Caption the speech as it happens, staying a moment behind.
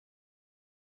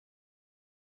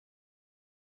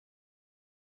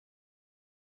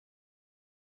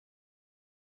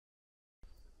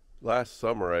Last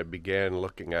summer I began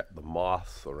looking at the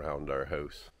moths around our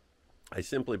house. I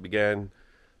simply began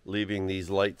leaving these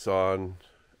lights on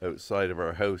outside of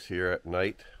our house here at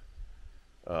night.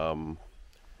 Um,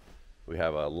 we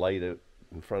have a light out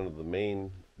in front of the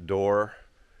main door,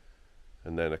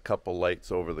 and then a couple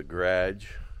lights over the garage,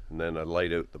 and then a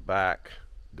light out the back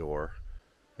door.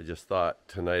 I just thought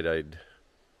tonight I'd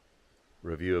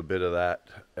review a bit of that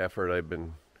effort I've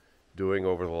been doing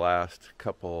over the last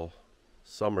couple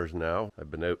summers now.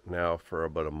 I've been out now for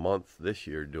about a month this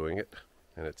year doing it,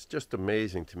 and it's just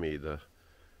amazing to me the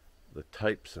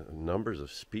types and numbers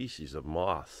of species of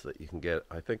moths that you can get.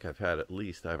 I think I've had at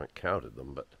least, I haven't counted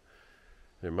them, but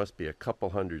there must be a couple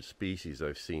hundred species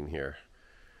I've seen here.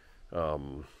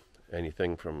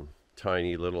 Anything from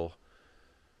tiny little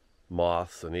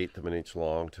moths, an eighth of an inch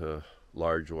long, to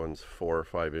large ones 4 or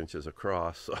 5 inches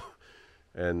across. So,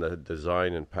 and the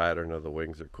design and pattern of the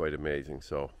wings are quite amazing.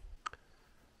 So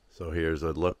here's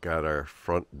a look at our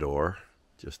front door.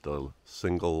 Just a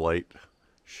single light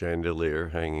chandelier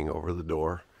hanging over the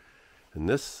door. And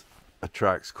this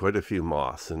attracts quite a few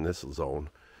moths in this zone.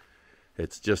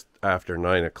 It's just after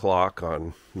 9 o'clock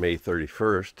on May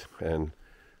 31st, and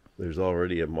there's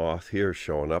already a moth here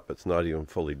showing up. It's not even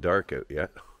fully dark out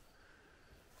yet.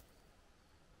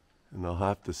 And I'll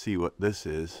have to see what this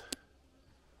is.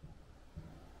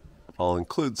 I'll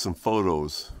include some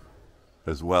photos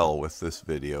as well with this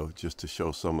video, just to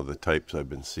show some of the types I've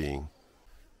been seeing.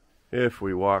 If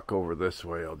we walk over this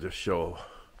way, I'll just show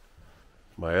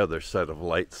my other set of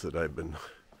lights that I've been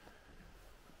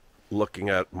looking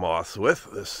at moths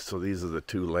with. So these are the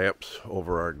 2 lamps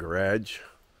over our garage,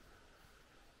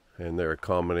 and they're a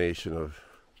combination of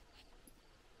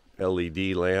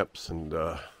LED lamps and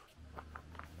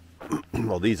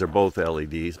well, these are both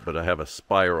LEDs, but I have a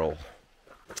spiral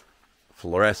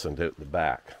fluorescent out the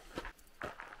back.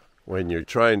 When you're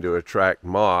trying to attract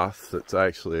moths, it's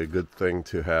actually a good thing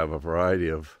to have a variety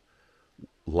of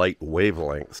light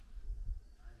wavelengths.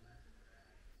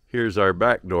 Here's our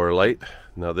back door light.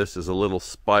 Now this is a little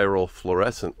spiral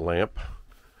fluorescent lamp.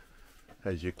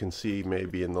 As you can see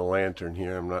maybe in the lantern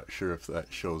here, I'm not sure if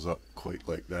that shows up quite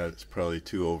like that. It's probably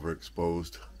too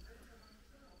overexposed.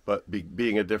 But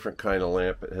being a different kind of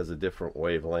lamp, it has a different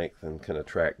wavelength and can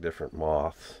attract different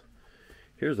moths.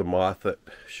 Here's a moth that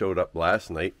showed up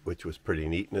last night, which was pretty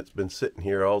neat, and it's been sitting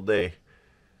here all day.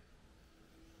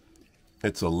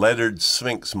 It's a lettered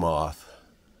sphinx moth.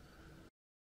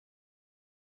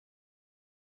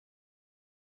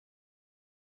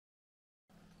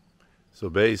 So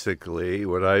basically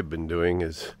what I've been doing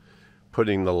is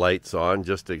putting the lights on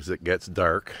just as it gets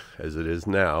dark, as it is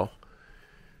now.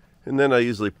 And then I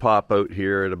usually pop out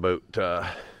here at about,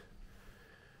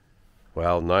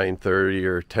 well, 9:30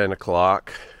 or 10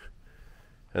 o'clock.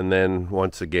 And then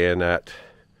once again at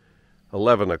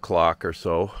 11 o'clock or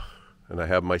so. And I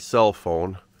have my cell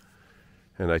phone.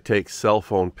 And I take cell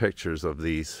phone pictures of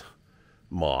these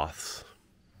moths.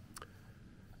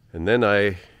 And then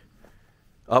I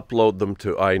upload them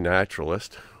to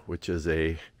iNaturalist, which is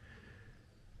an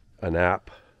app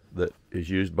that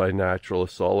is used by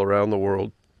naturalists all around the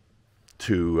world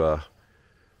to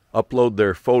upload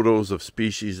their photos of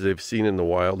species they've seen in the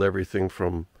wild, everything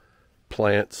from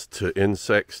plants to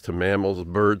insects to mammals,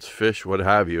 birds, fish, what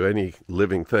have you, any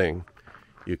living thing.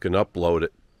 You can upload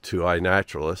it to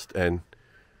iNaturalist, and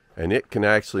it can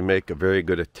actually make a very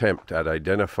good attempt at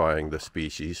identifying the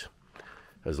species,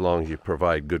 as long as you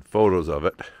provide good photos of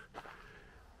it.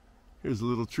 Here's a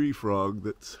little tree frog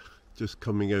that's just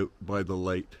coming out by the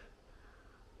light,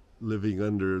 living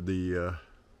under the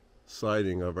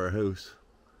siding of our house.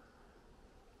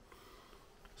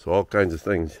 So all kinds of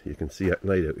things you can see at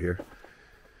night out here.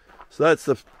 So that's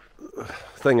the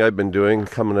thing I've been doing,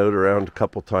 coming out around a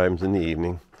couple times in the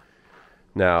evening.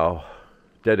 Now,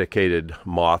 dedicated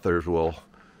mothers will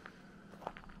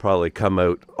probably come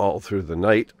out all through the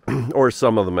night, or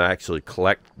some of them actually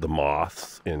collect the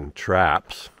moths in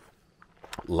traps,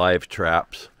 live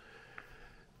traps,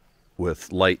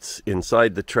 with lights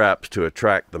inside the traps to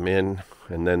attract them in,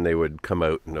 and then they would come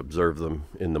out and observe them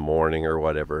in the morning or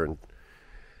whatever. And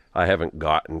I haven't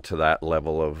gotten to that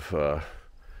level of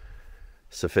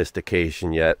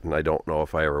sophistication yet, and I don't know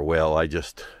if I ever will. I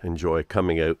just enjoy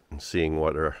coming out and seeing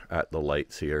what are at the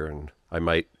lights here, and I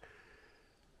might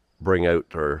bring out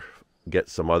or get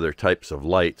some other types of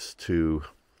lights to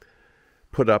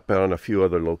put up on a few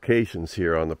other locations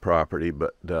here on the property.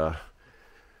 But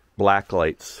black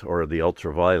lights, or the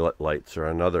ultraviolet lights, are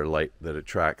another light that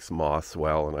attracts moths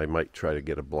well, and I might try to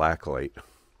get a black light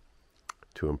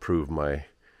to improve my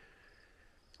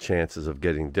chances of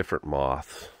getting different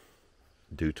moths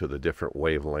due to the different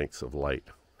wavelengths of light.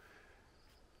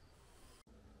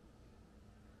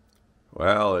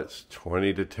 Well, it's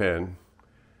 20 to 10,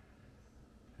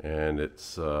 and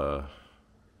it's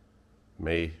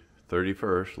May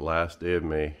 31st, last day of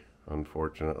May,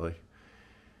 unfortunately.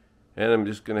 And I'm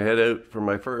just going to head out for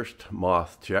my first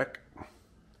moth check.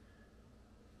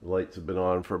 The lights have been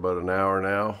on for about an hour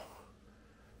now,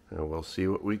 and we'll see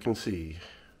what we can see.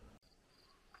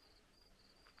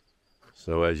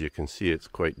 So as you can see, it's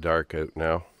quite dark out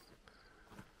now.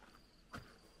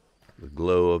 The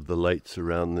glow of the lights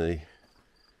around the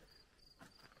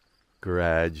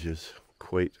garage is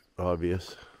quite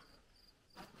obvious.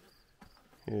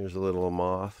 Here's a little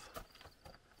moth.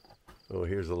 Oh,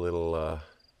 here's a little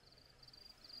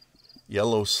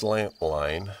yellow slant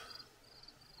line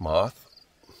moth.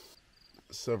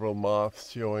 Several moths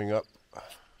showing up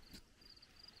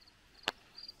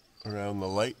around the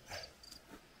light.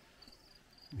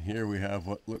 And here we have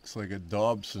what looks like a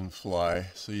Dobson fly,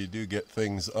 so you do get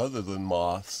things other than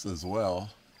moths as well.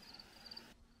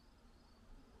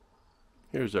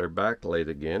 Here's our backlight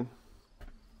again.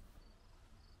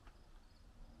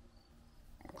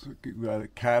 Looks like we've got a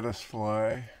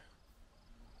caddisfly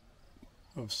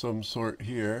of some sort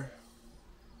here.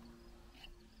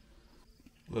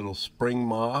 Little spring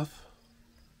moth.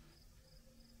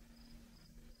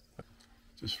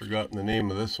 Just forgotten the name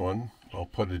of this one. I'll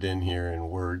put it in here in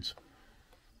words.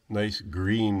 Nice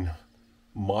green,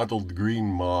 mottled green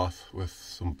moth with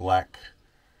some black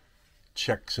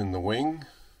checks in the wing.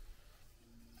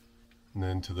 And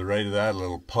then to the right of that, a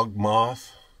little pug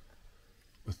moth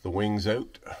with the wings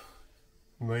out.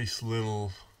 Nice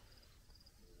little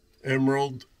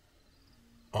emerald.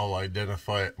 I'll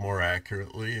identify it more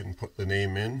accurately and put the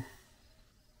name in.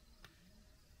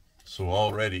 So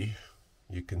already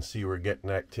you can see we're getting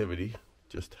activity,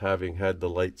 just having had the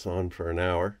lights on for an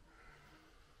hour.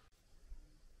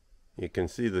 You can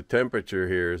see the temperature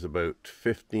here is about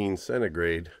 15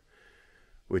 centigrade,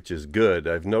 which is good.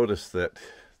 I've noticed that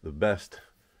the best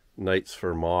nights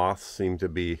for moths seem to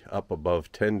be up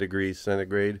above 10 degrees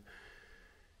centigrade.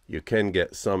 You can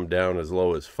get some down as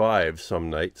low as 5 some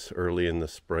nights early in the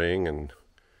spring and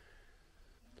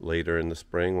later in the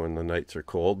spring when the nights are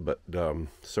cold, but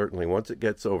certainly once it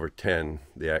gets over 10,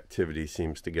 the activity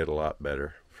seems to get a lot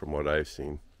better from what I've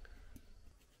seen.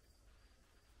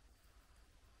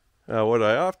 Now what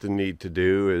I often need to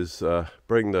do is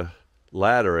bring the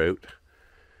ladder out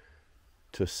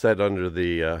to set under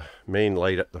the main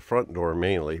light at the front door,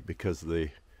 mainly because the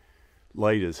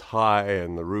light is high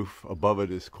and the roof above it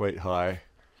is quite high,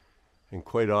 and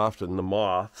quite often the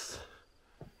moths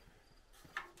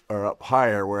are up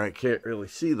higher where I can't really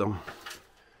see them,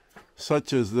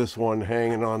 such as this one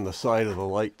hanging on the side of the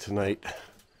light tonight.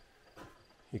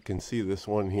 You can see this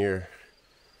one here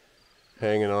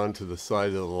hanging on to the side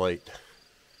of the light.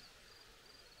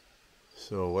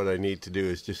 So what I need to do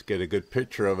is just get a good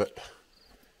picture of it,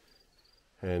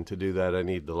 and to do that I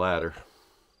need the ladder,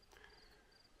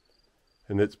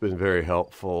 and it's been very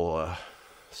helpful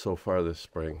so far this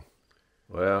spring.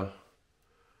 Well,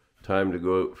 time to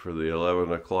go out for the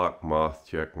 11 o'clock moth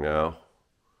check now.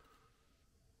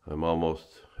 I'm almost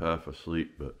half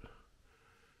asleep, but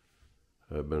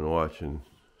I've been watching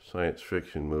science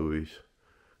fiction movies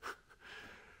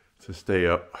to stay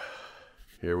up.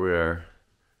 Here we are.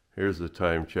 Here's the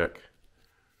time check.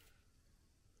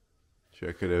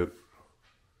 Check it out.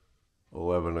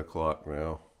 11 o'clock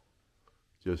now.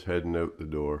 Just heading out the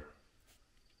door.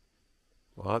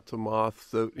 Lots of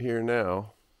moths out here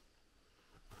now.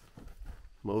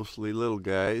 Mostly little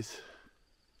guys.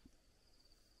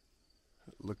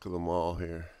 Look at them all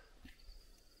here.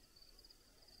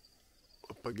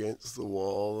 Up against the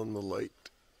wall and the light.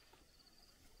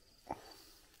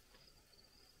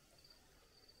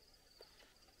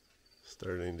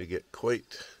 Starting to get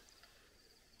quite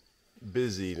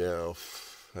busy now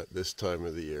at this time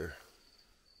of the year.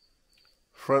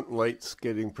 Front light's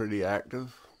getting pretty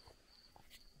active.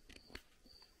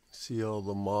 See all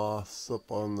the moths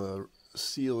up on the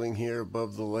ceiling here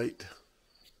above the light.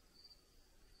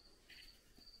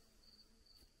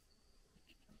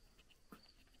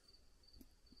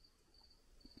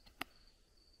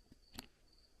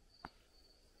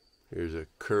 Here's a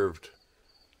curved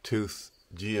tooth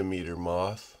geometer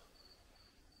moth.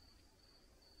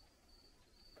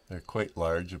 They're quite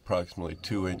large, approximately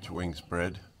 2-inch wing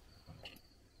spread.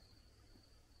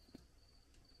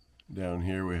 Down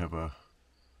here we have a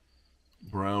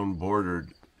brown bordered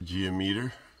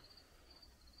geometer,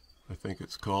 I think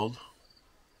it's called.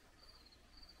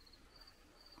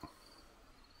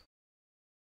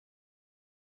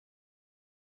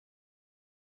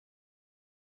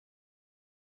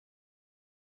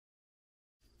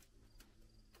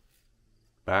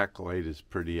 backlight is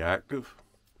pretty active.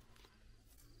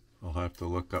 I'll have to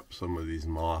look up some of these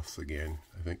moths again.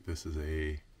 I think this is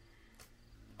a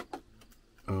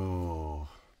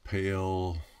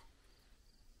pale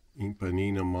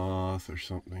Impanina moth or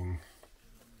something.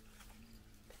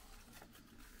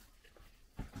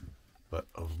 But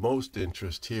of most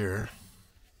interest here,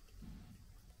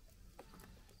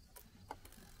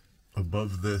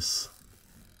 above this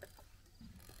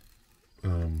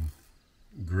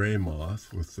gray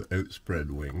moth with the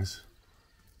outspread wings,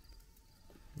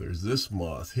 there's this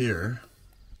moth here,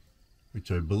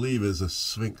 which I believe is a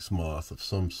sphinx moth of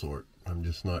some sort. I'm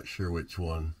just not sure which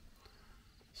one.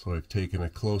 So I've taken a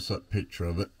close-up picture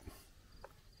of it,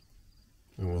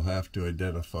 and we'll have to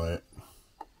identify it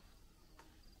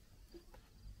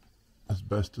as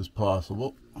best as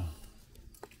possible.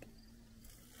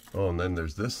 Oh, and then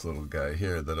there's this little guy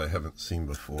here that I haven't seen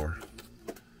before.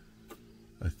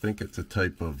 I think it's a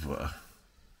type of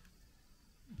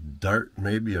dart,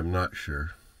 maybe, I'm not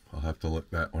sure. I'll have to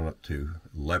look that one up too.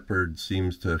 Leopard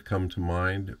seems to come to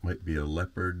mind. It might be a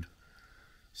leopard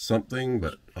something,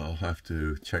 but I'll have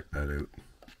to check that out.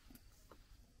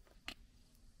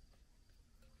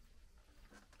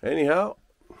 Anyhow,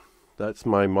 that's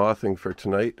my mothing for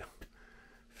tonight.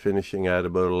 Finishing at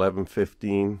about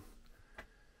 11:15.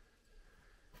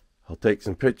 I'll take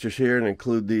some pictures here and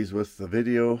include these with the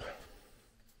video.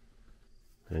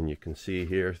 And you can see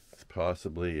here,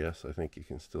 possibly, yes, I think you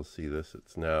can still see this.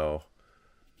 It's now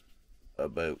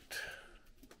about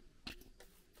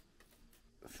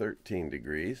 13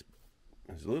 degrees.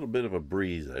 There's a little bit of a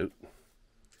breeze out.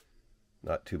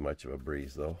 Not too much of a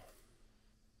breeze though.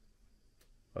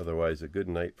 Otherwise, a good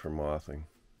night for mothing.